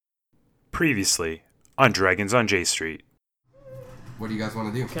Previously on Dragons on J Street. What do you guys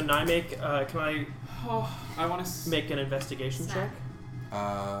want to do? Can I want to make an investigation check?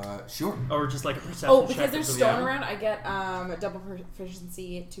 Sure. Or just like a perception check? Oh, because there's stone around, I get double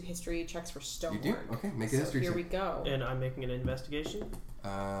proficiency to history checks for stonework. You do? Okay, make a history check. Here we go. And I'm making an investigation?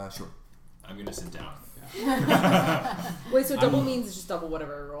 Sure. I'm going to sit down. Wait, so double means it's just double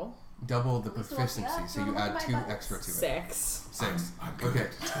whatever I roll? Double the proficiency, so you add 2 extra to it. 6. Okay.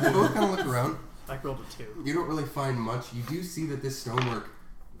 You both kind of look around. I rolled a 2. You don't really find much. You do see that this stonework,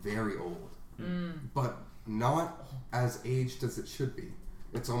 very old. But not as aged as it should be.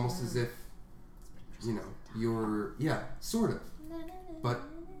 It's almost as if, you're, sort of. But,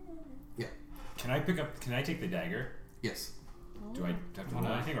 yeah. Can I take the dagger? Yes. Do I have to roll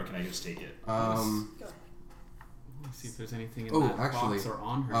anything, or can I just take it? Let's see if there's anything in that box or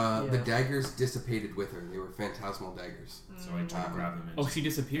on her. The daggers dissipated with her. They were phantasmal daggers. So I try to grab them and she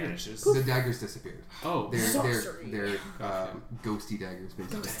disappeared. vanishes. The daggers disappeared. Oh. They're ghosty daggers,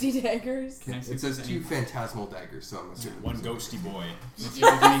 basically. Ghosty daggers? It says 2 phantasmal daggers, so I'm assuming. One ghosty boy. If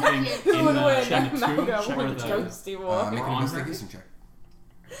there's anything Who would win? check Manga check with the ghosty boy. Make an investigation check.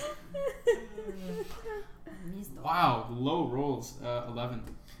 Wow, low rolls. 11.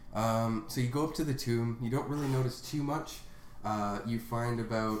 So you go up to the tomb. You don't really notice too much. You find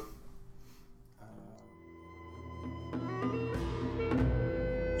about...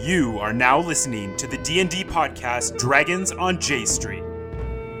 You are now listening to the D&D podcast Dragons on J Street.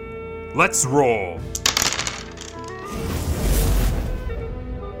 Let's roll.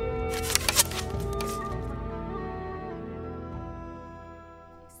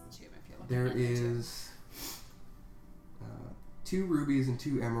 There is 2 rubies and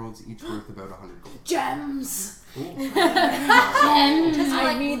 2 emeralds, each worth about 100 gold. Gems! I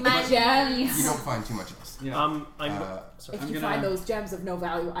need the gems. You don't find too much else. Yeah. If you find those gems of no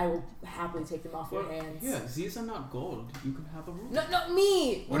value, I will happily take them off your hands. Yeah, these are not gold. You can have a room. No,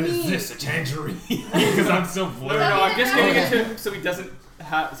 me! What is this? A tangerine? Because I'm so blurry. No, I'm just giving it to him so he doesn't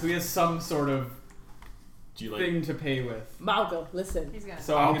have. So he has some sort of thing to pay with. Malgo, listen. He's gonna.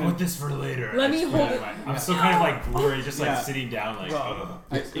 So I'll put this for later. Let me hold it. I'm still kind of like blurry, just like sitting down, like. I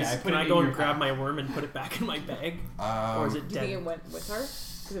put Can it I in go your and grab my worm and put it back in my bag? Or is it Do you dead? think it went with her?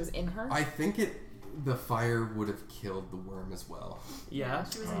 Because it was in her? I think the fire would have killed the worm as well. Yeah.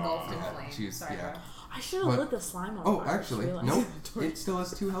 She was engulfed in Yeah, flames. she was, Sorry, yeah. bro. I should have lit the slime on fire. Actually, no. It still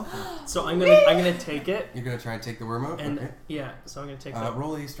has 2 health left. So I'm gonna take it. You're going to try and take the worm out? And okay. so I'm gonna take that.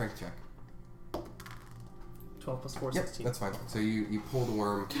 Roll a strength check. 12 plus 4, Yep, 16. that's fine. So you pull the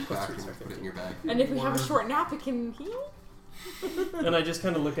worm back and put it in your bag. And if we have a short nap, it can heal? And I just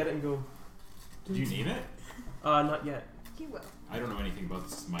kind of look at it and go, Do you name it? not yet. He will. I don't know anything about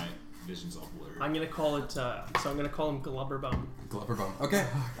this. My vision's all blurry. I'm gonna call it, so I'm gonna call him Glubberbum. Glubberbum. Okay.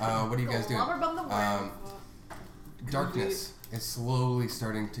 What are you guys doing? Glubberbum the worm. Darkness is slowly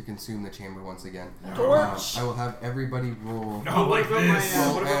starting to consume the chamber once again. Torch! I will have everybody roll No, like this.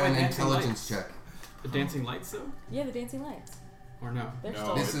 roll what about an my dancing intelligence lights? check. The dancing lights, though? Yeah, the dancing lights. Or no? They're No.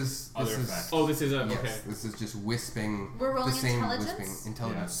 still... This is effects. Oh, this is yes, okay. this is just wisping. We're rolling the same intelligence? wisping. Yeah,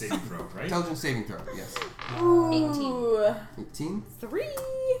 Intelligence. saving throw, right? Intelligence saving throw. Yes. Ooh. 18. 3.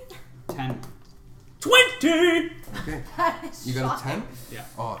 10. 20! Okay. That is You got a shocking. 10? Yeah.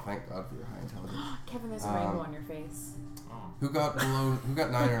 Oh, thank God for your high intelligence. Kevin, there's a rainbow on your face. Oh. Who got 9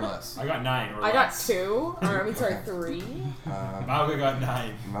 or less? I got 9 or I got less. 2. Or, 3. Malga got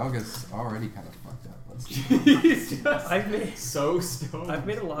 9. Malga's already kind of fucked up. Let's see. He's just I've made stoned.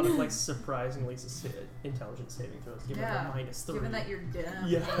 a lot of like surprisingly intelligent saving throws. Given Yeah. the minus 3. Given that you're dumb.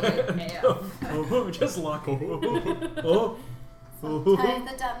 Yeah. Just luck. Sometimes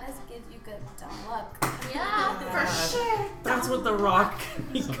the dumbness gives you good dumb luck. Yeah, for sure. That's what the rock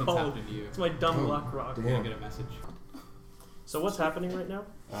is Something's called. happening to you. It's my dumb luck rock. I'm gonna get a message. So what's happening right now?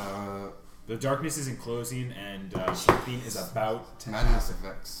 The darkness is enclosing, and something is about to Madness happen.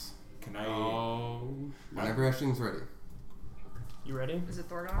 effects. Can I? Whenever Ashleen's ready. You ready? Is it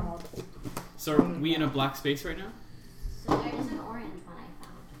Thorgon? So are we in a black space right now? So there's an orange one I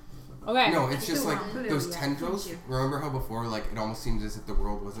found. Okay. No, it's just like Blue, those yeah, tendrils. thank you. Remember how before, like, it almost seemed as if the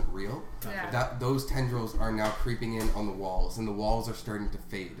world wasn't real? Yeah. Those tendrils are now creeping in on the walls, and the walls are starting to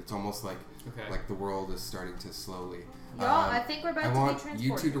fade. It's almost like the world is starting to slowly. Y'all, I think we're about I to want be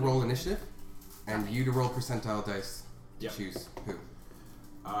transported. you 2 to roll initiative, and you to roll percentile dice. Yep. Choose who.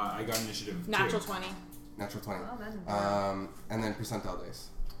 I got initiative. Natural 2. 20. Natural 20. Well, then, And then percentile dice.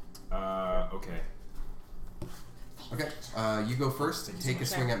 Okay. Okay. You go first. Take a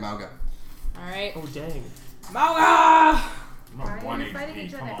swing at Malga. Alright. Oh dang. Malga! I'm Why are on you 1 fighting HP.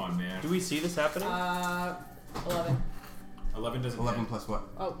 each Come other? on, man. Do we see this happening? 11. 11 doesn't 11 hit. plus what?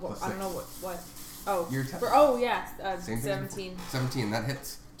 Oh, well, Plus I don't know 6. what. Oh, Your yeah, Same thing? 17. 17, that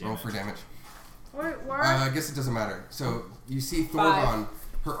hits. Roll for damage. Wait, where? I guess it doesn't matter. So you see Thorgon,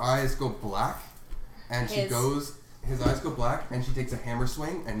 her eyes go black, and his eyes go black, and she takes a hammer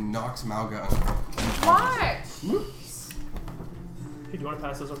swing and knocks Malga on the ground. Why? Hey, do you want to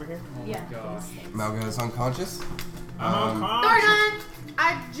pass those over here? Oh Yeah. my gosh. Malga is unconscious. I'm Thorgon!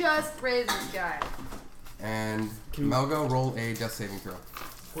 I just raised this guy. And Can we- Malga, roll a death saving throw.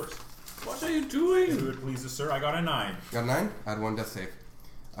 Of course. What are you doing? If it pleases, sir, I got a 9. Got a 9? Add 1 death save.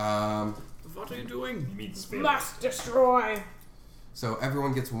 What are you doing? You mean spell. Must destroy. So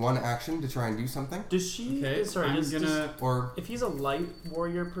everyone gets 1 action to try and do something. Does she? Okay, Sorry, I'm does, gonna. Or if he's a light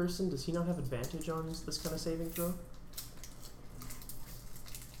warrior person, does he not have advantage on this kind of saving throw?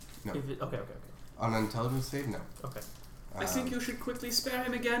 No. Okay. on an intelligence save, no. Okay. I think you should quickly spare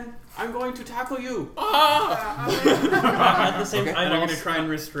him again. I'm going to tackle you. At the same Okay. time, And I'm going to try and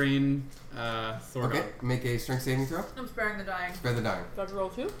restrain Thorgon. Okay, make a strength saving throw. I'm sparing the dying. Spare the dying. Got to roll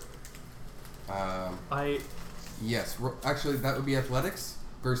 2? Yes, actually that would be athletics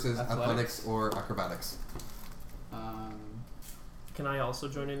versus Athletics? or acrobatics. Can I also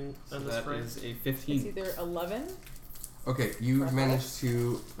join in So on this that fray? is a It's 15. either 11. Okay, you've For managed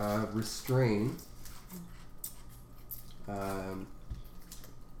to restrain.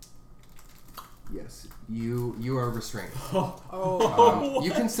 Yes, you are restrained. Oh.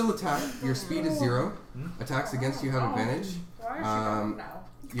 You can still attack. Your speed is 0. Attacks against you have advantage. Why is she going now?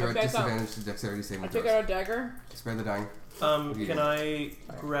 You're Okay, at disadvantage to dexterity saving I took throws. out a dagger. Spare the dying. Can I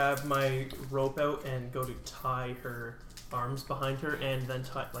grab my rope out and go to tie her arms behind her and then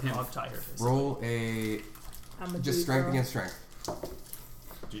hog tie her? Basically. Roll a I'm a just strength girl. against strength.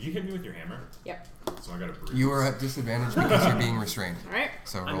 Did you hit me with your hammer? Yep. So I got a bruise. You are at disadvantage because you're being restrained. Alright.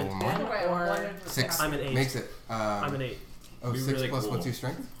 So I'm roll at more. 10 Wait, or what did- 6 I'm an 8. makes it. I'm an 8. Oh, Be 6 really plus cool. what's your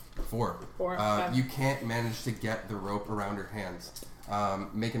strength? 4. 4. You can't manage to get the rope around her hands.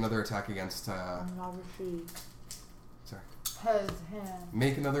 Make another attack against. I'm not a Sorry. His hand.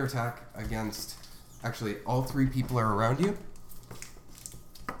 Make another attack against. Actually, all 3 people are around you.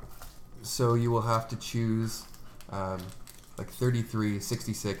 So you will have to choose like 33,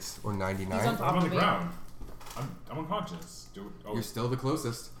 66, or 99. He's on top I'm on of the me. ground. I'm unconscious. You're still the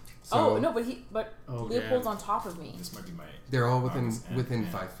closest. So Oh, no, but Oh, Leopold's damn. on top of me. This might be my. they're all Arms and within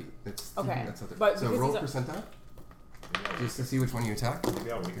hand. 5 feet. It's, Okay, That's other. but So because roll he's percentile Maybe I'll, just to see which one you attack.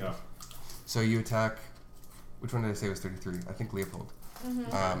 maybe I'll wake up. So you attack. Which one did I say was 33? I think Leopold.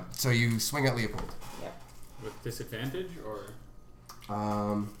 Mm-hmm. So you swing at Leopold. With disadvantage or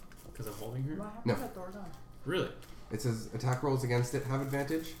because I'm holding her? What happened No. to Thorgon? Really? It says attack rolls against it have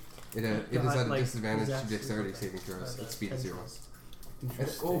advantage. It is Yeah, at a like, disadvantage to exactly. dexterity saving throws. Its speed is 0.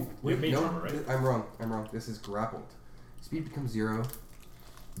 Interesting. Oh, You wait, have mage no, armor, right? I'm wrong. This is grappled. Speed becomes 0.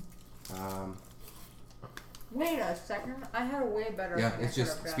 Wait a second. I had a way better. Yeah, thing I it's could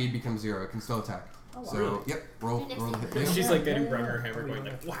just have done. speed becomes 0. It can still attack. Oh, wow. So, Really? yep, roll the hit. Yeah. She's like getting her hammer going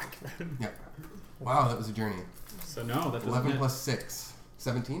like whack. Wow, that was a journey. So no, that doesn't 11 hit. plus 6.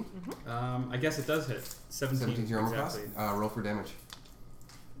 17? I guess it does hit. 17 17's your armor class? exactly. Roll for damage.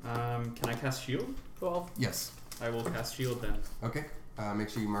 Can I cast shield? 12. Yes. I will cast shield then. Okay. Make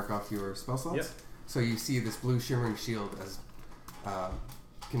sure you mark off your spell slots. Yep. So you see this blue shimmering shield as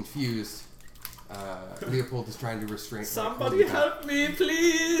confused. Leopold is trying to restrain. Somebody help me,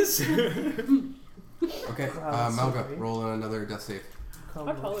 please! Okay, Wow, that's so Malga, great. roll another death save. How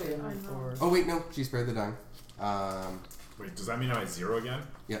tall are you? Or- Oh wait, no, she spared the dying. Wait, does that mean I'm at 0 again?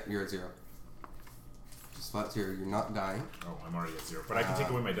 Yep, you're at 0. Just flat 0. You're not dying. Oh, I'm already at 0. But I can take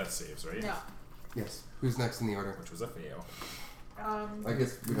away my death saves, right? Yeah. Yes. Who's next in the order? Which was a fail. I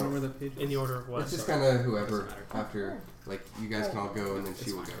guess we Remember don't. that page? In the order of what? It's just Sorry. kind of whoever Doesn't matter. after. Like you guys can all go and then she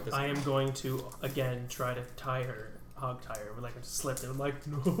It's will fine. go. Doesn't I am matter. going to again try to tie her, hog tie her, but like I just slipped and I'm like,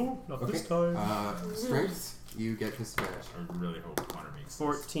 no, not Okay. this time. Strength. You get disadvantage. I really hope Connor makes this.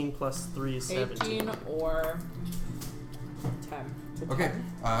 14 plus 3 is 17. 18 or 10. Okay.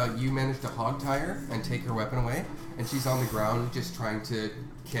 You manage to hog tie her and take her weapon away, and she's on the ground just trying to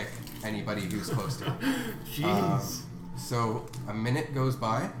kick anybody who's close to her. Jeez. So a minute goes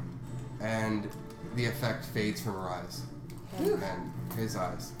by, and the effect fades from her eyes and his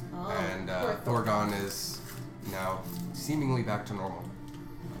eyes, and Thorgon is now seemingly back to normal.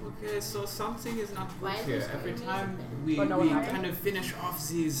 Okay, so something is not Why good is here. this Every really time amazing? we But no one happened? kind of finish off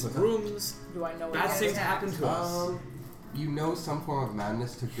these What's that? rooms, Do I know bad what things it is? happen to us. You know some form of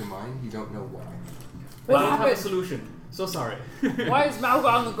madness took your mind. You don't know why. I don't have a happened? solution. So sorry. Why is Malga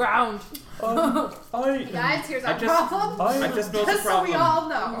on the ground? Guys, here's our I just- problem. I just know the Just so we problem. all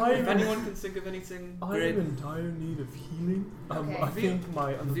know. If anyone can think of anything, I'm great. in dire need of healing. Okay. I think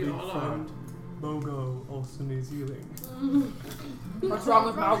my other we big all are. friend, Mogo, also needs healing. What's wrong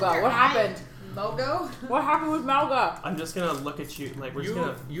with Malga? What happened? Mogo? What happened with Malga? I'm just gonna look at you like we're just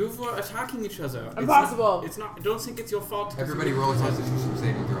gonna. You were attacking each other. Impossible. It's not. I don't think it's your fault. Everybody roll a Constitution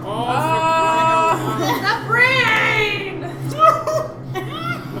saving throw. Oh, The brain!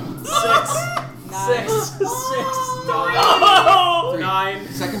 9.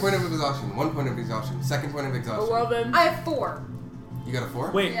 Second point of exhaustion. 1 point of exhaustion. Second point of Oh, exhaustion. well then. I have 4. You got a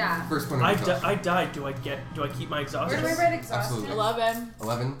 4? Wait, Yeah. First point of I exhaustion. died. Do I keep my Where exhaustion? do I write exhaustion? Absolutely. 11.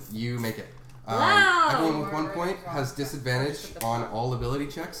 11. You make it. Wow. Everyone with 1 point has disadvantage on all ability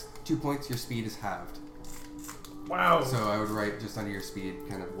checks. 2 points, your speed is halved. Wow. So I would write just under your speed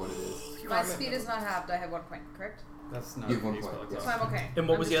kind of what it is. My speed is not halved. I have 1 point, correct? That's not You have a 1 spell point, exhaustion. So I'm okay. And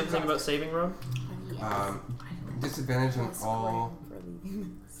what I'm was the just other thing about exhausted. saving room? Disadvantage on all.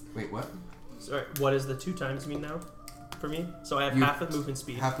 Wait, what? Sorry, what does the 2 times mean now? For me? So I have You- half of movement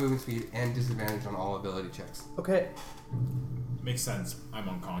speed. Half movement speed and disadvantage on all ability checks. Okay. Makes sense. I'm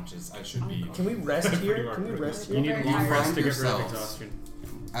unconscious. I should be. Can we rest Pretty here? hard, Can we pretty rest You here? need Very long tired. rest to get rid of Yourselves. exhaustion.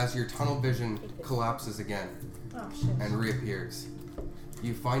 As your tunnel vision collapses again Oh, shit. and reappears,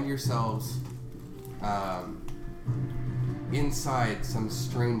 you find yourselves inside some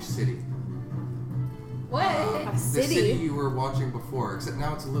strange city. What? The city you were watching before, except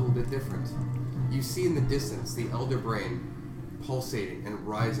now it's a little bit different. You see in the distance the Elder Brain pulsating and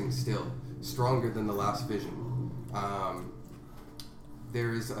rising still, stronger than the last vision.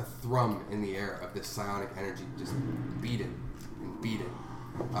 There is a thrum in the air of this psionic energy just beating and beating.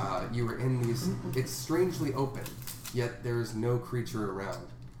 You were in these, it's strangely open, yet there is no creature around.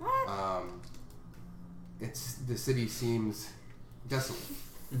 The city seems desolate.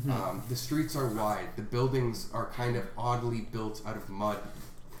 The streets are wide. The buildings are kind of oddly built out of mud,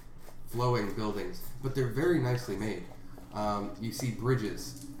 flowing buildings, but they're very nicely made. You see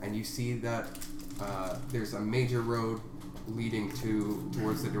bridges, and you see that there's a major road leading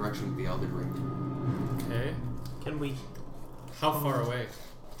towards the direction of the Elder Brain. Okay. Can we? How far away?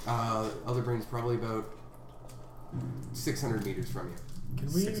 Elder Brain's probably about 600 meters from you. Can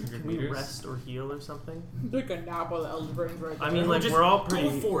 600 we meters? rest or heal or something? Take a nap while the Elder Brain's right there. I mean, like Just we're all go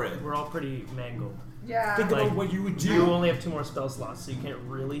pretty. for it. We're all pretty mangled. Yeah. Think Like, about what you would do. You only have 2 more spell slots, so you can't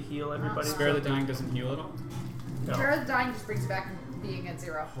really heal everybody. Spare the Dying doesn't heal at all? No. Terror of the Dying just brings back being at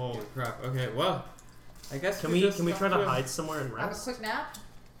 0. Holy crap. Okay, well, I guess Can we we just try have to hide somewhere and Have a rest? quick nap.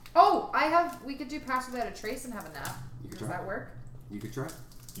 Oh, we could do Pass Without a Trace and have a nap. You could Does try. that work? You could try.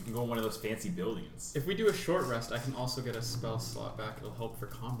 You can go in one of those fancy buildings. If we do a short rest, I can also get a spell slot back. It'll help for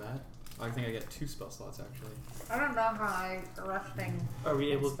combat. I think I get 2 spell slots actually. I don't know how I resting. Are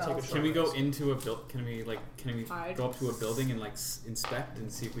we able to take a Spells. short Can we go rest? into a Can we Hide. go up to a building and like inspect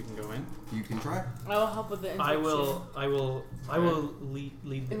and see if we can go in? You can try. I will help with the I inspection. will lead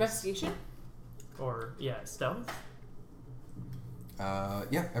this. Investigation? Or stealth.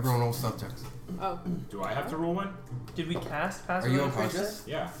 Yeah, everyone roll stealth checks. Oh. Do I have to roll one? Did we cast Pass Are you Without a Trace unconscious?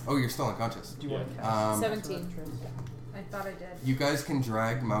 Yeah. Oh, you're still unconscious. yet? Do you want to cast? 17. I thought I did. You guys can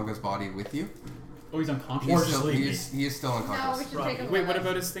drag Malga's body with you. Oh, he's unconscious. Or He's just still, leave he, me. is, he is still No, we unconscious. should take him. Wait, what away.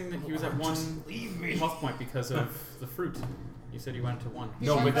 about his thing that he was at 1 health point because of the fruit? You said you went to 1.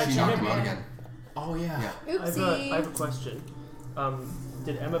 No, but She that's knocked him him. out again. Oh yeah. Yeah. I have a question.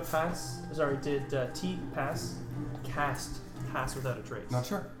 Did Emma pass? Sorry, did T pass? Cast Pass Without a Trace. Not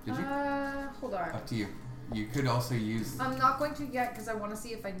sure. Did you? Hold on. Up to you. You could also use. I'm not going to yet because I want to see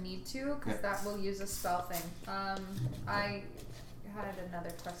if I need to because Yeah. that will use a spell thing. I had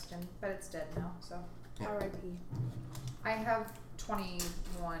another question, but it's dead now. So Yeah. R.I.P. I have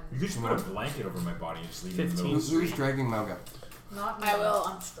 21. You could just put a blanket over my body and just leave it in the 15. middle of the Who's street. dragging Malga? Not me. I will.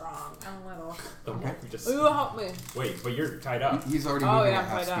 I'm strong. I'm little. Okay. You just Who will help me? wait, but you're tied up. He's already Oh, moving yeah, at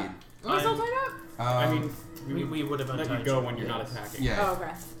half I'm tied speed. Am I still I'm- tied up? I mean, We would have let untied you go you. when you're not attacking. Yeah. Oh,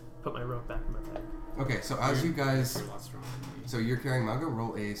 okay. Put my rope back in my bag. Okay, so as you guys. You're a lot stronger than me. So you're carrying Malga,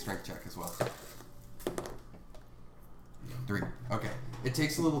 roll a strength check as well. 3. Okay. It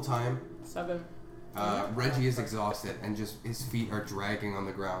takes a little time. 7. Reggie is exhausted and just his feet are dragging on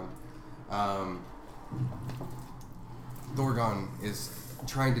the ground. Thorgon is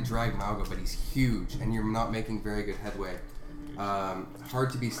trying to drag Malga, but he's huge and you're not making very good headway. Hard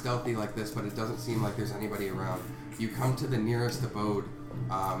to be stealthy like this, but it doesn't seem like there's anybody around. You come to the nearest abode.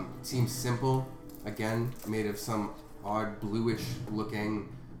 It seems simple, again, made of some odd bluish looking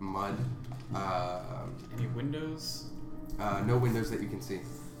mud. Any windows? No windows that you can see.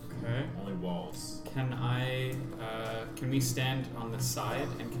 Okay. Only walls. Can we stand on the side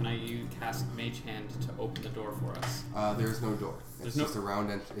and can I cast Mage Hand to open the door for us? There's no door. It's just a round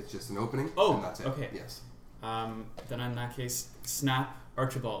it's just an opening. Oh, and that's it. okay. Yes. Then in that case, snap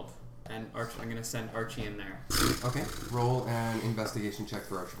Archibald. And I'm going to send Archie in there. Okay. Roll an investigation check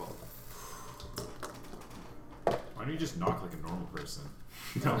for Archibald. Why don't you just knock like a normal person?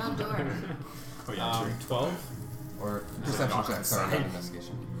 No door. Oh yeah, true. 12. Or perception knock check. on the Sorry, side. not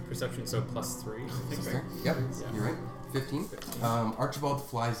investigation. Perception, so +3. I think. Sorry. Yep. Yeah. You're right. 15. Archibald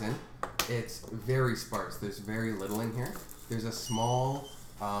flies in. It's very sparse. There's very little in here. There's a small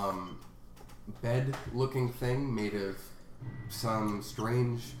bed-looking thing made of some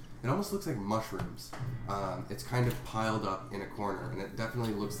strange... It almost looks like mushrooms. It's kind of piled up in a corner, and it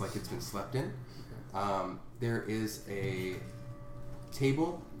definitely looks like it's been slept in. There is a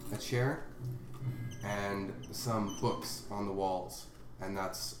table, a chair, and some books on the walls, and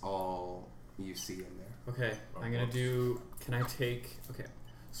that's all you see in there. Okay, I'm gonna do. Can I take? Okay,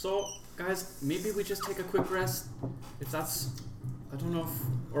 so guys, maybe we just take a quick rest. If that's, I don't know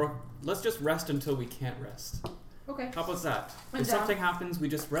if, or let's just rest until we can't rest. Okay. How about that? I'm If down. something happens, we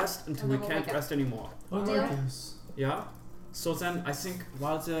just rest until And we then we'll can't wake up. rest anymore. Deal? Yeah. So then I think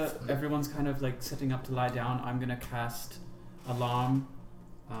while everyone's kind of like setting up to lie down, I'm gonna cast alarm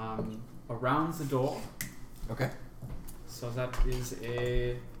around the door. Okay. So that is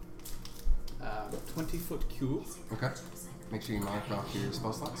a 20-foot cube. Okay. Make sure you mark off your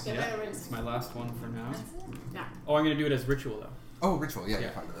spell slots. Yeah. Yeah, it's my last one for now. Yeah. Oh, I'm gonna do it as ritual though. Oh, ritual. Yeah, Yeah.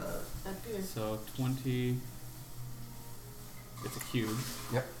 you're fine. That's good. So 20. It's a cube.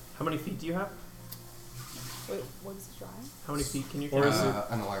 Yep. How many feet do you have? Wait, what is the drawing? How many feet can you Or is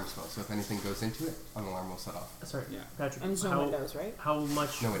cast? An alarm spell. So if anything goes into it, an alarm will set off. Sorry, Yeah. Patrick. And there's no how, windows, right? how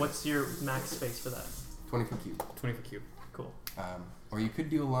much? No windows. What's your max space for that? 20-foot cube. 20-foot cube. Cool. Or you could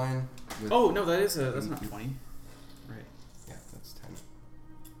do a line with... Oh no, that's not 20. Right. Yeah, that's 10.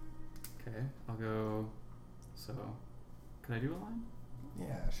 Okay, I'll go. So, can I do a line?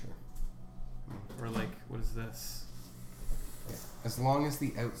 Yeah, sure. Or like, what is this? Yeah. As long as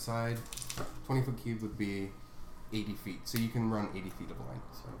the outside 20-foot cube would be 80 feet. So you can run 80 feet of line.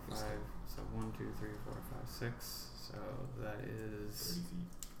 So 5. So 1, 2, 3, 4, 5, 6. So that is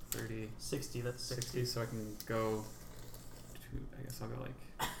 30 feet. 30. 60. That's 60. So I can go. I guess I'll go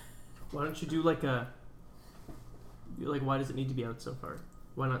like. Why don't you do like a... Like, why does it need to be out so far?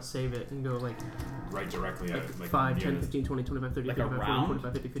 Why not save it and go like Right directly at like 5, near 10, the- 15, 20, 25, 30, Like 35, a 40, round?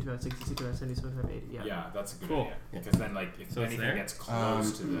 45, 50, 55, 60, 65, 70, 75, 80. Yeah. Yeah, that's a good Cool. idea. Because then, like, if So it's anything there? gets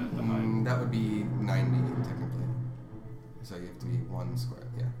close to the height. That would be 90 technically. So you have to be 1 square.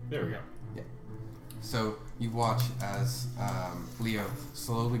 Yeah. There we go. So you watch as Leo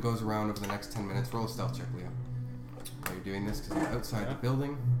slowly goes around over the next 10 minutes. Roll a stealth check, Leo. While you're doing this, because you're outside the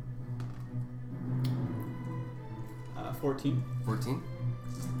building. 14. 14.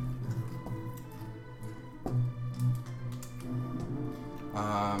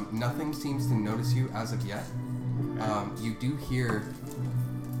 Nothing seems to notice you as of yet. You do hear,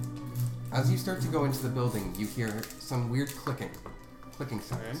 as you start to go into the building, you hear some weird clicking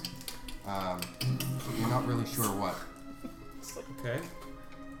sounds. You're not really sure what. Okay.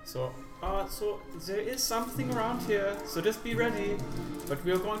 So there is something around here. So just be ready. But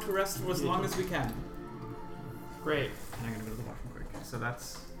we are going to rest for as long as we can. Great. And I'm gonna go to the washroom quick. So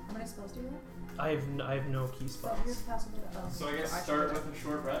that's. How many spells do you have? I have no key Well, here's spots. possible. So I guess start with a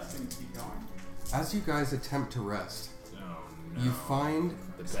short rest and keep going. As you guys attempt to rest, Oh no. you find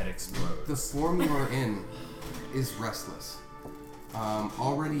the bed explodes. the form you are in is restless.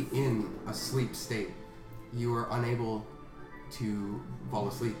 Already in a sleep state, you are unable to fall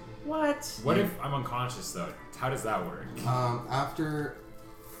asleep. What? What if I'm unconscious though? How does that work?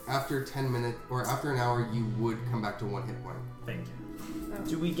 After 10 minutes or after an hour, you would come back to 1 hit point. Thank you.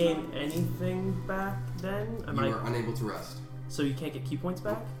 Do we gain anything back then? You are unable to rest. So you can't get key points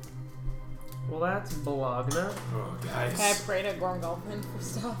back? Well, that's Bologna. Oh, Can I guys. pray to Gorngolfin for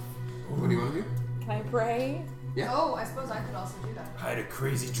stuff? What do you want to do? Can I pray? Yeah. Oh, I suppose I could also do that. I had a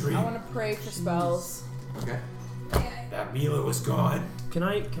crazy dream. I want to pray for spells. Okay. That Mila was gone, Can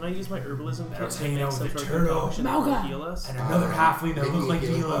I use my herbalism I kit was to hanging make out some with the sort of turtle. potion that will Malga. heal us? and another halfling that Making looked like a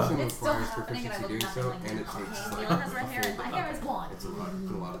healing Mila. potion It's still requires happening, and I proficiency look doing nothing so, like and it okay, takes Mila like has red hair, and my hair is blonde. It's a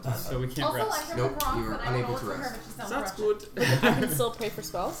lot of time. So we can't Also, I rest. heard Nope, the wrong, you are but I don't know unable what's to for her, rest. but she sounds That's Russian. good. I can still pray for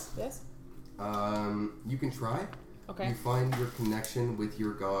spells? Yes? You can try. Okay. You find your connection with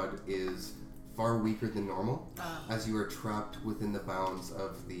your god is far weaker than normal, as you are trapped within the bounds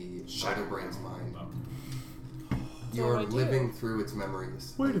of the Shadowbrain's mind. Oh. You So are what do I do? living through its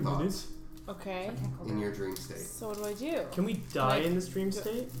memories Wait and a minute. thoughts. Okay. in your dream state. So what do I do? Can we die in this dream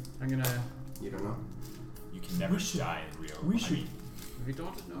state? I'm gonna. You don't know? You can never die in real. we should- I mean, We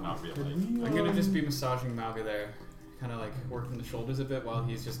don't know. not real life. I'm gonna just be massaging Malga there, kind of like working the shoulders a bit while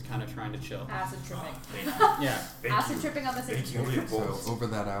he's just kind of trying to chill. Acid tripping. Yeah. Thank Acid you. tripping on the same Thank you. Leave So both. over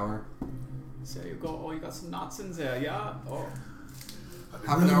that hour, So you go. Oh, you got some knots in there. Yeah. Oh.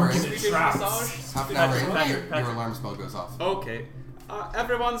 half an hour in, Sweeping traps. massage. half an hour in, Patrick, your alarm spell goes off. Okay.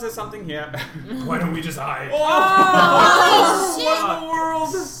 Everyone says something here. Why don't we just hide? Oh! What in the world?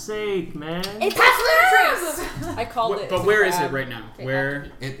 Sake, man. It's Trace! I called it. But It's a where is crab. it right now? Okay,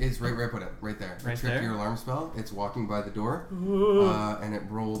 Where? It is right where I put it, right there. Right I tripped there? your alarm spell. It's walking by the door, and it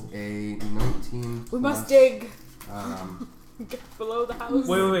rolled a 19. We must plus, dig Get below the house.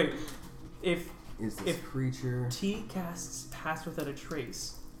 Wait. If is this If- creature T casts Pass Without a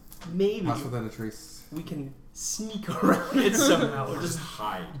Trace, maybe pass without a trace? we can sneak around it somehow. Or Or just just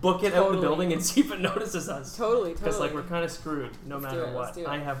hide. book it out the Totally. building and see if it notices us. Totally. Because like we're kind of screwed no Let's do matter it, what. let's do it.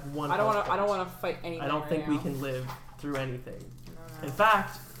 I have one. I don't want health to. I don't point. want to fight anything. I don't right think now. we can live through anything. No. In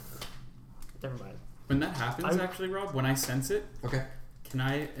fact, never mind. When that happens, I'm- actually, Rob, when I sense it, Okay. can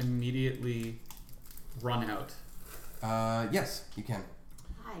I immediately run out? Yes, you can.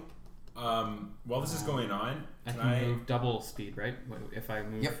 Hi. While this is going on, I can can I? move double speed, right? If I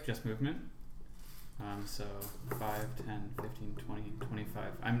move Yep. just movement. So 5, 10, 15, 20, 25.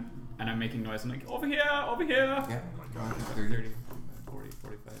 I'm making noise. I'm like, over here, over here. Yeah. Oh my god. 30. 30, 40,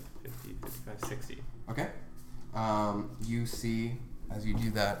 45, 50, 55, 60. Okay. You see, as you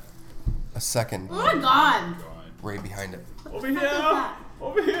do that, a second Oh my god. God. right behind it. Over here!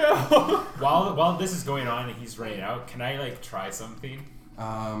 Over here! While this is going on and he's running out, can I like try something? What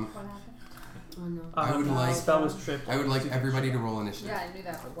happened? Oh no. I would like- spell was tripped. I would like everybody to roll initiative. Yeah, I knew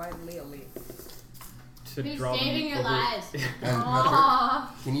that, but why did Leo leave? To He's draw them saving your over- lives. And Aww.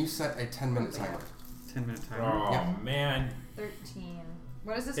 Patrick, can you set a 10-minute timer? 10-minute timer. Oh Yeah. man. 13.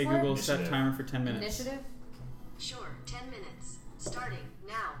 What is this Hey for? Google, set Initiative. timer for 10 minutes. Initiative? Sure, 10 minutes. Starting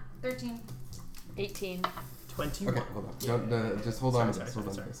now. 13. 18. 21. Okay, hold on. Don't, just hold on to Sorry, this. sorry, Hold on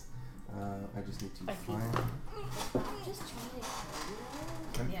to sorry. this. I just need to I find. Just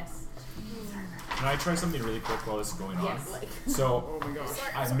trying to. Yes. Can I try something really quick while this is going on? Yes. So Oh my gosh.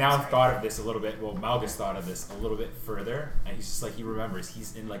 I've now thought of this a little bit. Well, Malgus thought of this a little bit further, and he's just like he remembers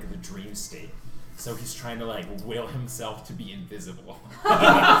he's in like the dream state, so he's trying to like will himself to be invisible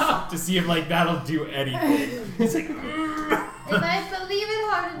to see if like that'll do anything. He's like, If I believe it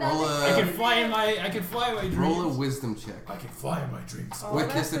hard Roll enough. I a, can fly in my dreams. roll a wisdom check. I can fly in my dreams. Oh, with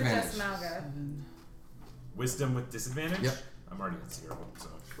that's for disadvantage. just Malga. Wisdom with disadvantage. Yep. I'm already at 0, so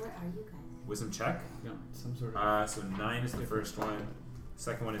Where are you guys? wisdom check. Yeah, some sort of. So 9 is the first one.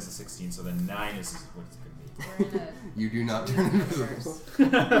 Second one is a 16. So the 9 is what it's gonna be. We're in a You do not turn invisible.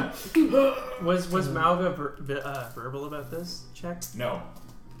 Was Malga verbal about this check? No,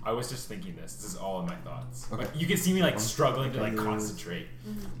 I was just thinking this. This is all in my thoughts. Okay. Like, you can see me like struggling to like concentrate.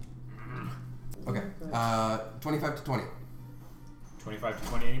 Okay. 25 to 20. 25 to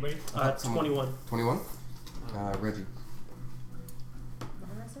 20. Anybody? Someone. 21. 21. Reggie. what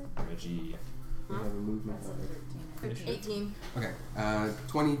did I say? Reggie. You have a movement. That's a 13. 18. Okay.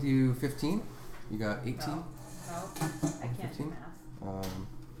 20 to 15. You got 18. No. I can't do 15? math.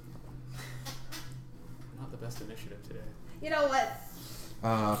 Not the best initiative today. You know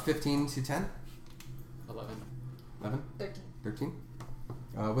what? 15 to 10. 11. 11. 13. 13.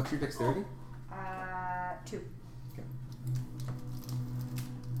 What's your dexterity? 2. Okay.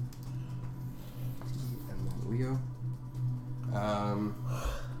 And then Leo.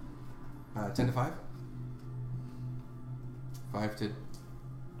 10 to 5. 5 to.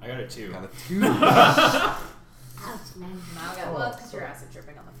 I got a 2. Got a 2. Ouch, man. Malga. Well, because you're acid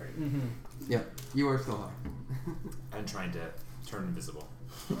tripping on the fruit. Yep. You are still high. I'm trying to turn invisible.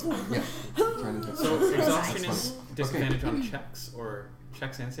 Yeah. Trying to So exhaustion That's is funny. disadvantage on checks or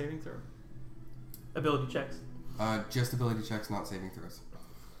checks and saving throw. Ability checks. Just ability checks, not saving throws. I'm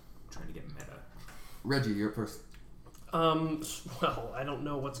trying to get meta. Reggie, you're up first. Well, I don't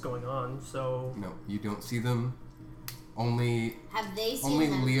know what's going on, so No, you don't see them. Only Have they seen only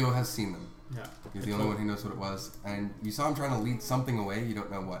them? Leo has seen them. Yeah. He's the only one who knows what it was. And you saw him trying to lead something away, you don't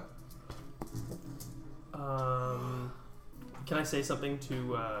know what. can I say something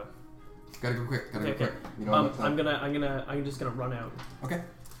to? Gotta go quick, gotta Okay, go quick. okay. You don't have time. I'm just gonna run out. Okay.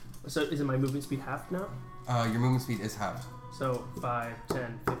 So is it my movement speed half now? Your movement speed is halved. So 5,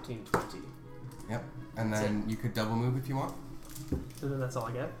 10, 15, 20. Yep. And That's then you could double move if you want. So then that's all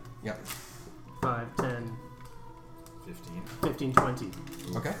I get. Yep. 5, 10, 15. 15, 20.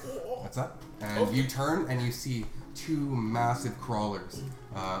 Okay, that's that. And you turn and you see two massive crawlers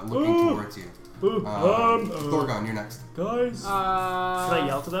looking towards you. Thorgon, you're next. Guys. Can I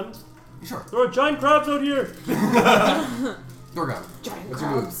yell to them? Sure. There are giant crabs out here! Thorgon, Giant what's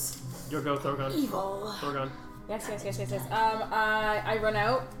your move? crabs. Your go, Thorgon. Evil. Thorgon. Yes. I run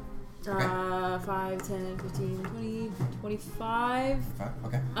out. Okay. 5, 10, 15, 20, 25.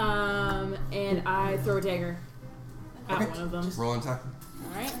 Okay. And I throw a dagger at Okay. one of them. Roll an attack.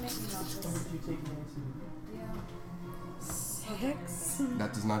 Alright. You take me 6.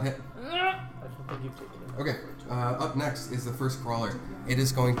 That does not hit. I don't think you've taken it. Okay, up next is the first crawler. It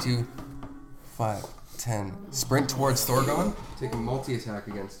is going to 5, 10, sprint towards Thorgon, take a multi-attack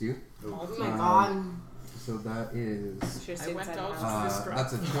against you. Oh my god. So that is, I went out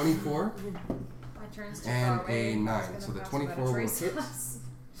that's a 24 My turn's too and far away. a I was 9. gonna So the pass 24 without a will trace. hit.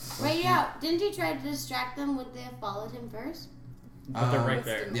 Wait, yeah. Didn't you try to distract them? Would they have followed him first? But they're right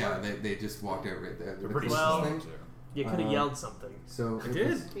there. Yeah, they just walked out right there. They're pretty Well- small, too. You could have yelled something. So I it did.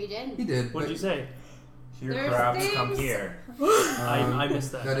 was- We did. He did. What did but you say? Here, There's crabs, come things. here. I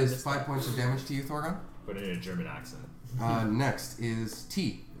missed that. That I is missed 5 points of damage to you, Thorgon. But in a German accent. Next is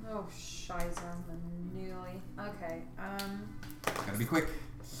T. Oh, shizer, nearly. Okay. Gotta be quick.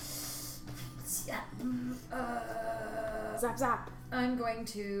 Zap zap. I'm going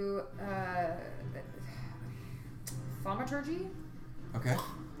to thaumaturgy. Okay.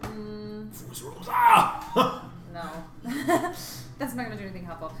 No, that's not gonna do anything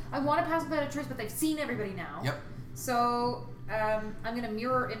helpful. I want to pass without a trace, but they've seen everybody now. Yep. So I'm gonna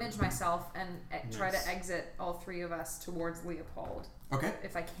mirror image myself and try Nice. to exit all three of us towards Leopold Okay.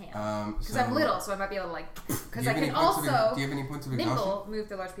 if I can. Because Because I'm little, so I might be able to because I can also do you have any points of exhaustion? nimble move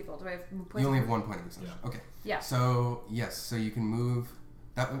through large people. Do I have points? You only of- have 1 point of exhaustion. Yeah. Okay. Yeah. So yes, so you can move.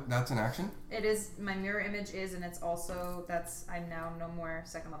 That's an action. It is my mirror image is, and it's also I'm now no more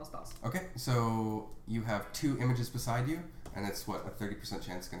second level spells. Okay. So you have 2 images beside you, and it's what, a 30%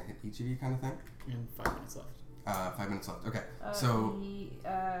 chance going to hit each of you, kind of thing. And 5 minutes left. 5 minutes left. Okay. So 3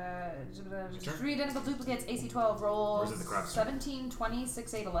 identical duplicates, AC 12, roll Where's it, the crabs? 17, 20,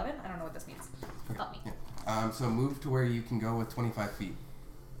 6, 8, 11. I don't know what this means. okay. Help me. Yeah. So move to where you can go with 25 feet.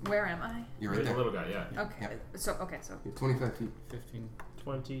 Where am I? You're right The there. little guy, yeah. Okay. Yeah. So You're 25 feet. 15.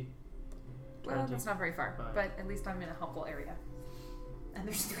 20. well, 20. that's not very far, Fine. but at least I'm in a helpful area. And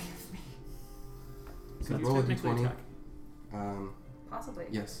there's 3 of me. So That's roll a technically d20. attack. Possibly.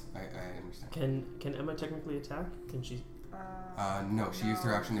 Yes, I understand. Can Emma technically attack? Can she? No, she used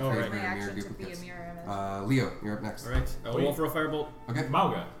her action to Oh, create right. My her mirror action to be a duplicates. mirror image. Leo, you're up next. Alright. Wait. Roll for a firebolt. Okay.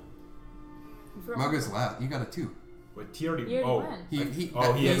 Mauga. Mugga's last. You got a 2. What, he already... You already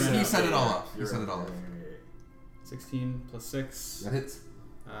won. He ran set out. it all off. He You're set right. it all off. 16 plus 6. That hits.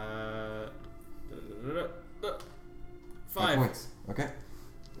 5 5. points. Okay.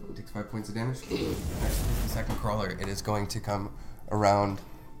 It takes 5 points of damage. Next is the second crawler. It is going to come around.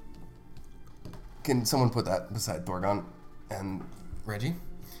 Can someone put that beside Thorgon and Reggie?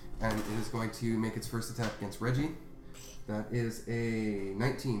 And it is going to make its first attack against Reggie. That is a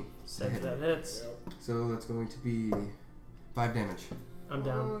 19 to hit. That hits. So that's going to be 5 damage. I'm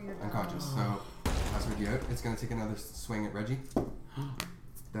down. Oh, you're Unconscious. So pass Reggie out. It's going to take another swing at Reggie.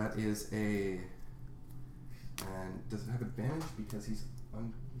 That is a... And does it have advantage because he's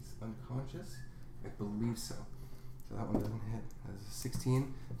unconscious? I believe so. So that one doesn't hit. That is a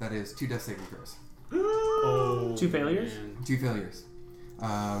 16. That is 2 death saving throws. Oh, 2 failures? man. 2 failures.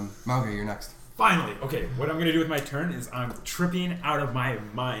 Mauga, you're next. Finally! Okay, what I'm gonna do with my turn is I'm tripping out of my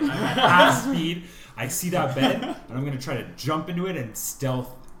mind. I'm at half speed. I see that bed, and I'm gonna try to jump into it and stealth,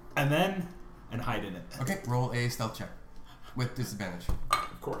 and hide in it. Okay, roll a stealth check with disadvantage.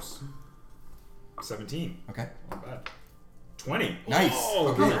 Of course. 17. Okay. Not bad. 20. Nice. Oh,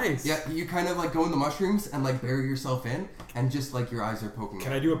 okay. nice. Yeah, you kind of like go in the mushrooms and like bury yourself in, and just like your eyes are poking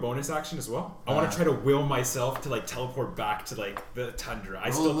Can out. I do a bonus action as well? I want to try to will myself to like teleport back to like the tundra.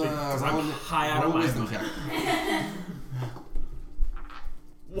 I still think because I'm high out of roll my wisdom mind. check.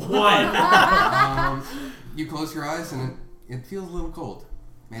 1. You close your eyes and it feels a little cold.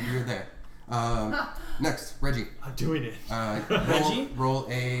 Maybe you're there. Next, Reggie. I'm doing it. Reggie? Roll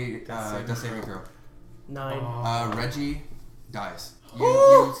a death saving throw. 9. Reggie dies.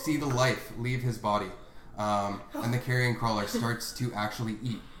 You see the life leave his body, and the carrion crawler starts to actually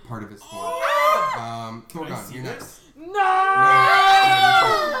eat part of his form. Thorgon, you're next.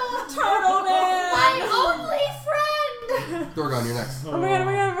 Turtleman! My only friend! Thorgon, you're next. Oh my god, oh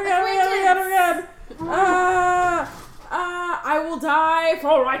my god, oh my god, oh my god, oh my god, I will die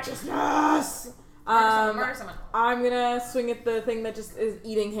for righteousness! Murder someone. I'm gonna swing at the thing that just is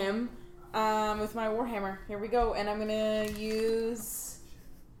eating him. with my warhammer. Here we go, and I'm gonna use.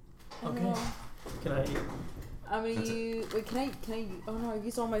 Okay. Can I? I'm gonna use. Wait, can I? Oh no, I've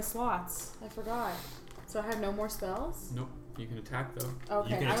used all my slots. I forgot. So I have no more spells. Nope. You can attack though. Okay,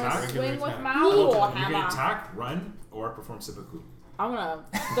 You can I'm attack? gonna swing Regular with attack. my You warhammer. can attack, run, or perform seppuku. I'm gonna.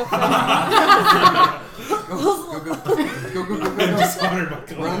 Go. Dishonored by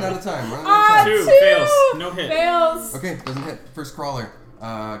Conor. Running out of time. 2 2 fails. No hit. Fails. Okay, doesn't hit. First crawler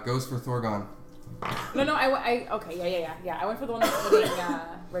goes for Thorgon. No. Okay, yeah. I went for the one that's eating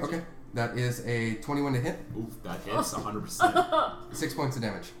Reggie. Okay, that is a 21 to hit. Oof, that hits 100%. 6 points of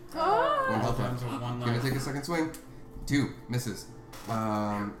damage. Ah. 1 health Times left. of 1 Gonna life. take a second swing. 2 misses.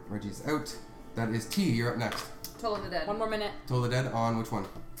 Reggie's out. That is T. You're up next. Toll of the Dead. One more minute. Toll the Dead on which one?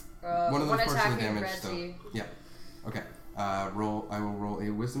 One of those partially attacking damaged. Reggie. So yeah. Okay. I will roll a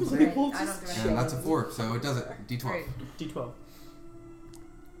wisdom I save. don't do anything. And that's a 4, so it does it. D12. Great. D12.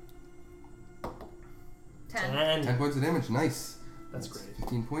 10. 10 points of damage. Nice. That's great.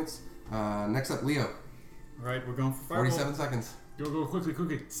 15 points. Next up, Leo. Alright, we're going for fireball. 47 seconds. Go,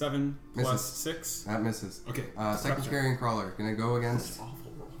 quickly. 7 plus Misses. 6. That misses. Okay. Second carrying crawler. Gonna go against.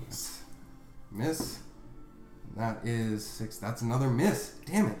 Awful rolls. Miss. That is 6. That's another miss.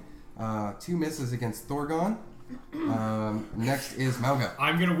 Damn it. 2 misses against Thorgon. Next is Mauga.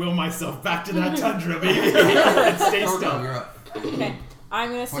 I'm gonna will myself back to that tundra, baby. And stay Thorgon, still. you're up. Okay. I'm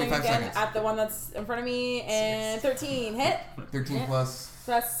gonna swing 25 again seconds. at the one that's in front of me, and 13 hit. 13 Yeah. plus.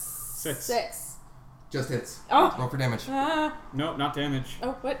 So that's 6. 6. Just hits. Oh. Roll for damage. Nope, not damage.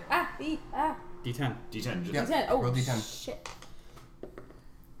 Oh, what? D10. D10. Yeah. D10. Oh, Roll D10. shit.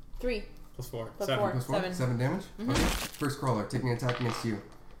 3 Plus 4. plus 7. 4. Plus 4? 7. 7 damage? Okay. First crawler, taking an attack against you.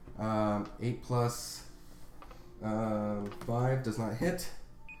 8 plus 5 does not hit.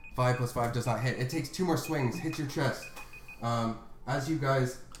 5 plus 5 does not hit. It takes 2 more swings, hits your chest. As you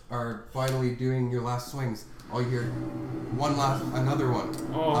guys are finally doing your last swings, all you hear another one.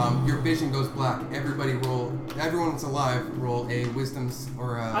 Oh. Your vision goes black. Everyone that's alive, roll a wisdom's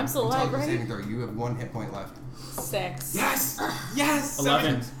or a I'm still alive, intelligence right? saving throw. You have 1 hit point left. 6. Yes!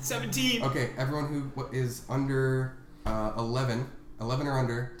 11. 17! Okay, everyone who is under 11 or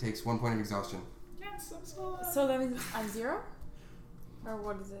under takes 1 point of exhaustion. Yes, I'm so alive. So that means I'm 0? Or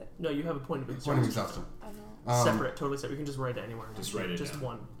what is it? No, you have a point of Point of exhaustion. exhaustion. I don't know. Separate, totally separate. You can just write it anywhere. Just write it Just down.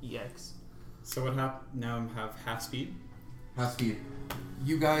 1 EX. So what happened? Now I have half speed. Half speed.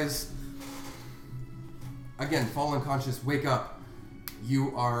 You guys, again, fall unconscious, wake up.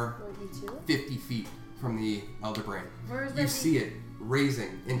 You are What, you too? 50 feet from the Elder Brain. Where is You the see it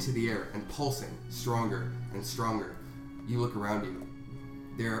raising into the air and pulsing stronger and stronger. You look around you.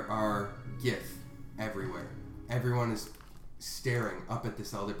 There are gith everywhere. Everyone is staring up at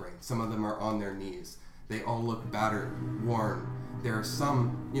this Elder Brain. Some of them are on their knees. They all look battered, worn. There are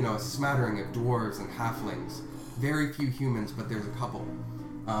some, a smattering of dwarves and halflings. Very few humans, but there's a couple.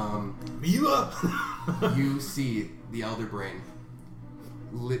 Mila! You see the Elder Brain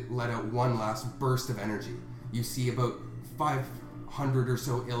let out one last burst of energy. You see about 500 or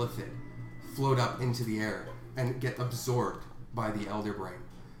so Illithid float up into the air and get absorbed by the Elder Brain.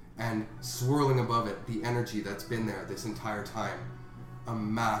 And swirling above it, the energy that's been there this entire time, a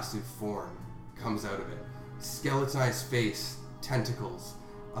massive form comes out of it. Skeletonized face, tentacles,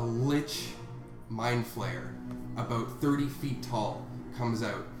 a lich mind flayer, about 30 feet tall, comes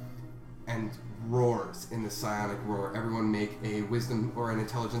out and roars in the psionic roar. Everyone make a wisdom or an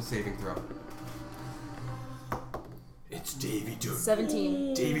intelligence saving throw. It's Davy Jones.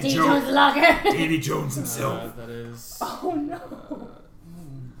 17. Davy Jones Jones. Locker. Davy Jones himself. That is Oh no.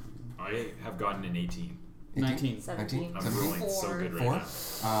 I have gotten an 18. 19. 17. I'm 17? rolling so good right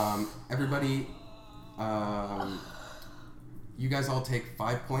 4. now. Everybody, you guys all take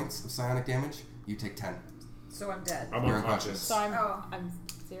 5 points of psionic damage. You take 10. So I'm dead. I'm You're unconscious. So I'm Oh.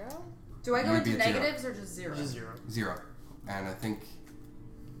 0? Do I go You'd be into at 0. negatives or just 0? Just 0. 0. And I think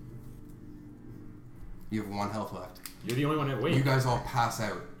you have 1 health left. You're the only one awake. You guys all pass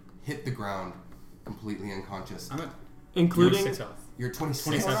out, hit the ground, completely unconscious. I'm at Including 6 health. You're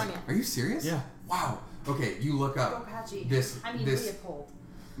 26. 27. Are you serious? Yeah. Wow. Okay, you look Go up. Patchy. This this Leopold.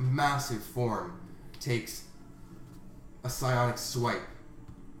 massive form takes a psionic swipe,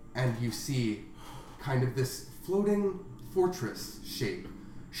 and you see kind of this floating fortress shape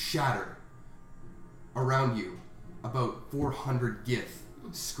shatter around you. About 400 gith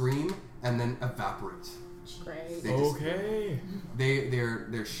scream and then evaporate. Great. They just- Okay.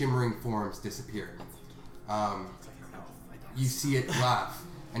 their shimmering forms disappear. You see it laugh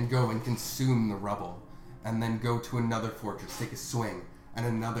and go and consume the rubble, and then go to another fortress, take a swing, and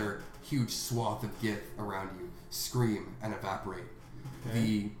another huge swath of gith around you scream and evaporate.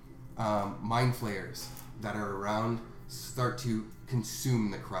 Okay. mind flayers that are around start to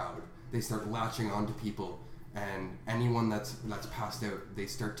consume the crowd. They start latching onto people, and anyone that's passed out, they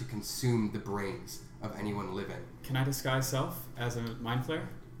start to consume the brains of anyone living. Can I disguise self as a mind flayer?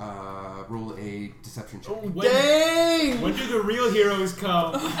 Roll a deception check. Dang! When do the real heroes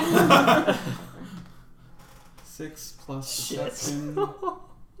come? 6 plus deception. 9.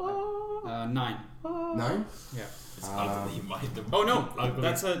 9? Yeah. It's ugly. You mind them. Oh no, Ugly.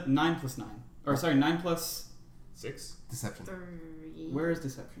 that's a 9 plus 9. Or sorry, 9 plus 6? Deception. 3. Where is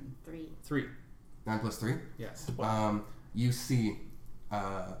deception? 3. 9 plus 3? Yes. You see,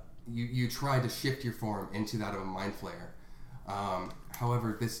 you try to shift your form into that of a mind flayer.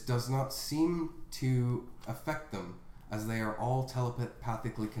 However, this does not seem to affect them, as they are all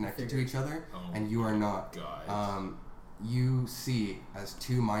telepathically connected to each other, and you are not. God. You see as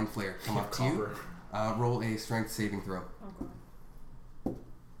 2 mind flayer come up to you. Roll a strength saving throw.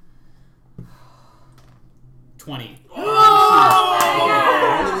 20.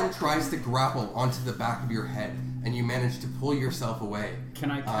 One of them tries to grapple onto the back of your head, and you manage to pull yourself away. Can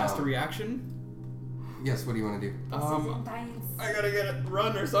I cast a reaction? Yes, what do you want to do? I gotta get it,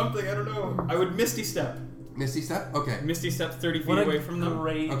 run or something, I don't know. I would Misty Step. Misty Step? Okay. Misty Step 30 feet away from them.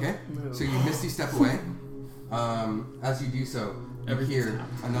 Okay, move. so you Misty Step away. As you do so, you hear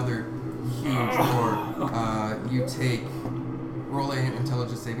another huge roar. You take... Roll a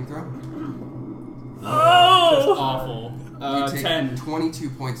intelligence saving throw. That's awful. You take 10. 22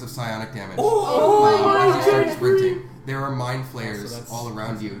 points of psionic damage. Oh as you start sprinting. There are mind So flayers that's- all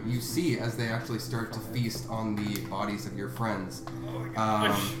around you. You see as they actually start to feast on the bodies of your friends.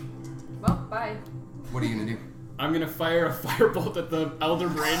 Well, bye. What are you gonna do? I'm gonna fire a firebolt at the Elder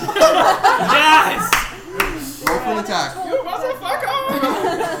Brain. Yes! Roll for an attack. You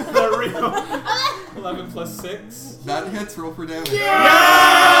motherfucker! The real 11 plus 6. That hits. Roll for damage.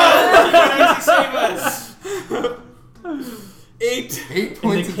 Yes! Save us! 8. 8 And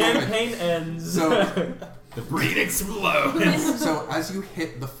points the of damage. campaign ends. So, The brain explodes. so as you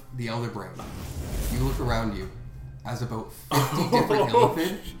hit the Elder Brain, you look around you as about 50 different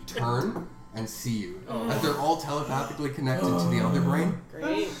illithid turn and see you. As they're all telepathically connected to the Elder Brain,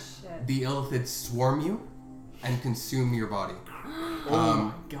 Great. Shit. the illithid swarm you and consume your body.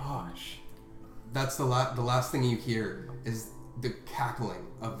 Oh my gosh. That's the last thing you hear is the cackling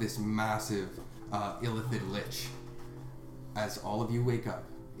of this massive illithid lich as all of you wake up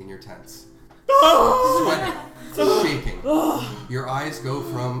in your tents. Sweating, shaking. Your eyes go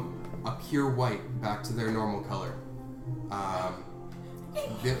from a pure white back to their normal color.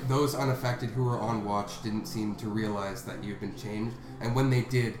 Those unaffected who were on watch didn't seem to realize that you've been changed, and when they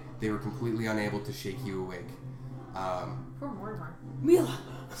did, they were completely unable to shake you awake. Poor Mortimer. Mila.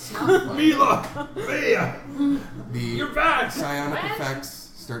 Mila! Mia! The You're back! psionic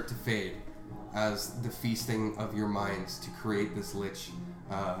effects start to fade as the feasting of your minds to create this lich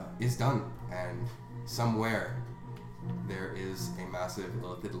is done, and somewhere there is a massive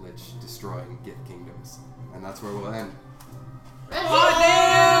illithid lich destroying Gift Kingdoms, and that's where we'll end.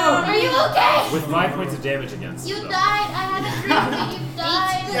 Are you okay? With 5 points of damage against You them. died. I had a dream that you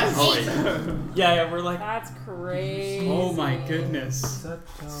died. Yes. Yeah, we're like, That's crazy. Oh my goodness.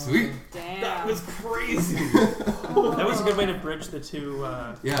 Sweet. Damn. That was crazy. that was a good way to bridge the two.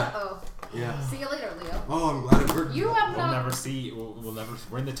 Yeah. Oh. Yeah. See you later, Leo. Oh, I'm glad it worked. You have We'll not. never see. We'll never.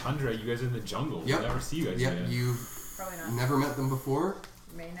 We're in the tundra. You guys are in the jungle. Yep. We'll never see you guys Yep. again. You've Probably not. never met them before.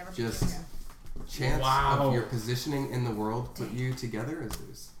 May never Just- see you again. Chance Wow. of your positioning in the world put you together, as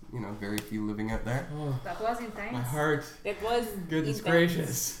there's very few living out there. That was intense. My heart. It was Goodness intense.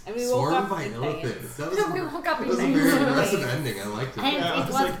 gracious. And we woke Swarmed up by in illithids. That was, We woke up that in was a pain. very aggressive ending. I liked it. And Yeah, it it's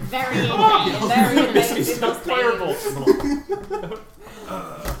was like- very Very intense. intense. Firebolt.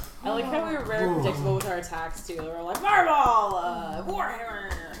 I like how we were very predictable with our attacks too. We were like Fireball,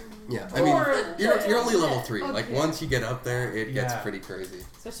 Warhammer. Yeah, I mean, you're only level 3. Like, Okay. once you get up there, it gets Yeah. pretty crazy.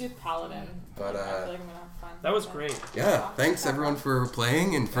 Especially with Paladin. But, I feel like I'm gonna have fun. That was great. Yeah, thanks everyone for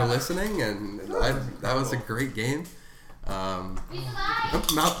playing and for listening, and that was a great game. We survived.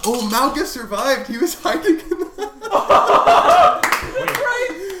 Malgus survived. He was hiding in the...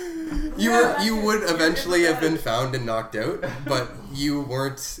 You would eventually have been found and knocked out, but you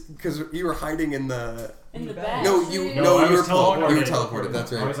weren't, because you were hiding in the... In the bed. No, you I were was teleported. You were teleported.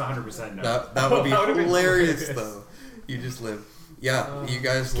 That's I was right. 100% no. That would be That would've been hilarious, hilarious. though. You just lived. Yeah, you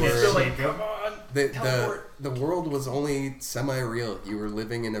guys Can't were. like, come on. The world was only semi-real. You were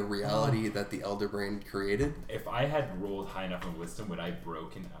living in a reality that the Elder Brain created. If I had rolled high enough in wisdom, would I have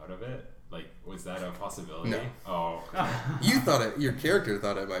broken out of it? Like, was that a possibility? No. Oh. You thought it. Your character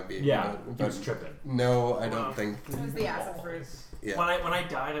thought it might be. Yeah, but, he was tripping. No, I don't think. It was the acid fruit. Yeah. When I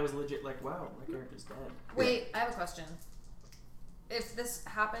died, I was legit like, wow, my character's dead. Wait, I have a question. If this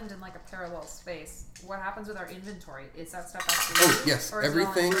happened in like a parallel space, what happens with our inventory? Is that stuff actually Oh used, yes, or is it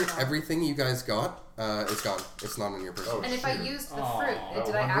all internal? everything you guys got is gone. It's not in your person. Oh, And if I shoot. used the fruit,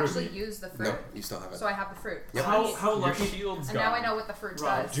 did I one actually ruby. use the fruit? No, you still have it. So I have the fruit. Yep. How Your lucky? shield's And gone. now I know what the fruit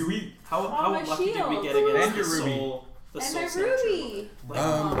Rob, does. Do we? How my lucky did we shield. get against And your the ruby. soul? The And soul my snatcher? ruby. Like,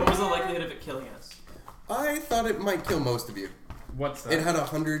 Um, what was the likelihood of it killing us? I thought it might kill most of you. What's that? It had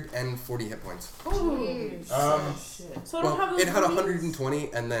 140 hit points. Jeez. Shit. So I don't have Well, those it had rubies?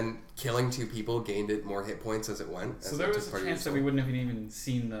 120, and then killing 2 people gained it more hit points as it went. So as there it was took a part of your chance that soul. we wouldn't have even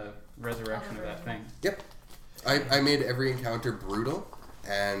seen the resurrection of that thing. Yep. I made every encounter brutal,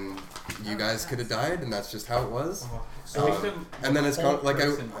 and you guys could have died, and that's just how it was. So we could And then the whole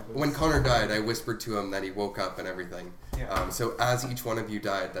person when was- Connor died, I whispered to him that he woke up and everything. Yeah. So as each one of you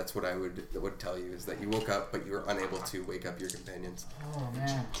died, that's what I would tell you is that you woke up, but you were unable to wake up your companions. Oh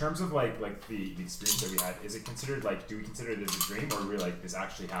man. In terms of like the experience that we had, is it considered like, do we consider it as a dream, or we like this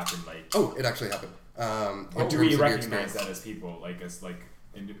actually happened? Like, Oh, it actually happened. or In do terms we of your recognize experience. that as people, like as like,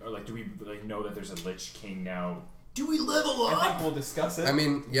 or like do we like know that there's a Lich King now? Do we level I up? think we'll discuss it. I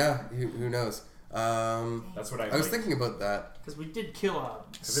mean, yeah. Who knows? That's what I was thinking about that. Because we did kill a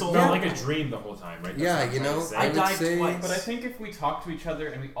It soul. felt like a dream the whole time, right? That's Yeah, what I'm you trying to know, say. I would died say, twice. But I think if we talk to each other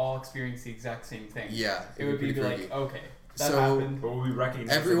and we all experience the exact same thing, Yeah, it would be pretty like, creepy. okay, that So- happened. But will we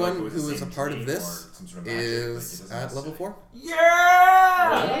recognize Everyone that, like, it was who the is a same part of dream this or some sort of magic? Like, it is doesn't at level necessarily- 4.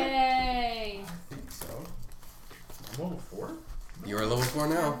 Yeah. Yay! I think so. I'm level 4. You are level 4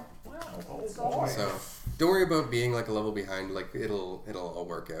 now. Wow. Oh boy. So don't worry about being like a level behind. Like it'll all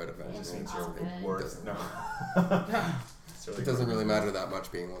work out That just eventually. means you're It worth doesn't- no. It doesn't really matter that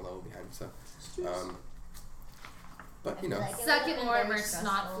much being one level behind. So, but you know, Second Mortimer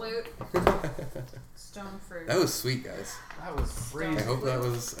snot flute. Stone fruit. that was sweet, guys. That was crazy. I hope that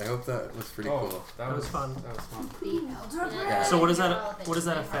was pretty cool. That was fun. That was fun. Yeah. So what does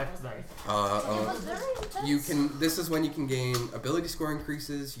that affect then? You can. This is when you can gain ability score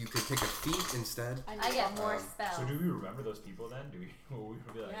increases. You could take a feat instead. I get more spells. So do we remember those people then? Do we? Will we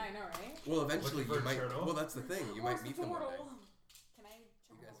be like, Yeah, I know, right? Well, eventually Looking for you a might. turtle? Well, that's the thing. You might meet them one day. Portal.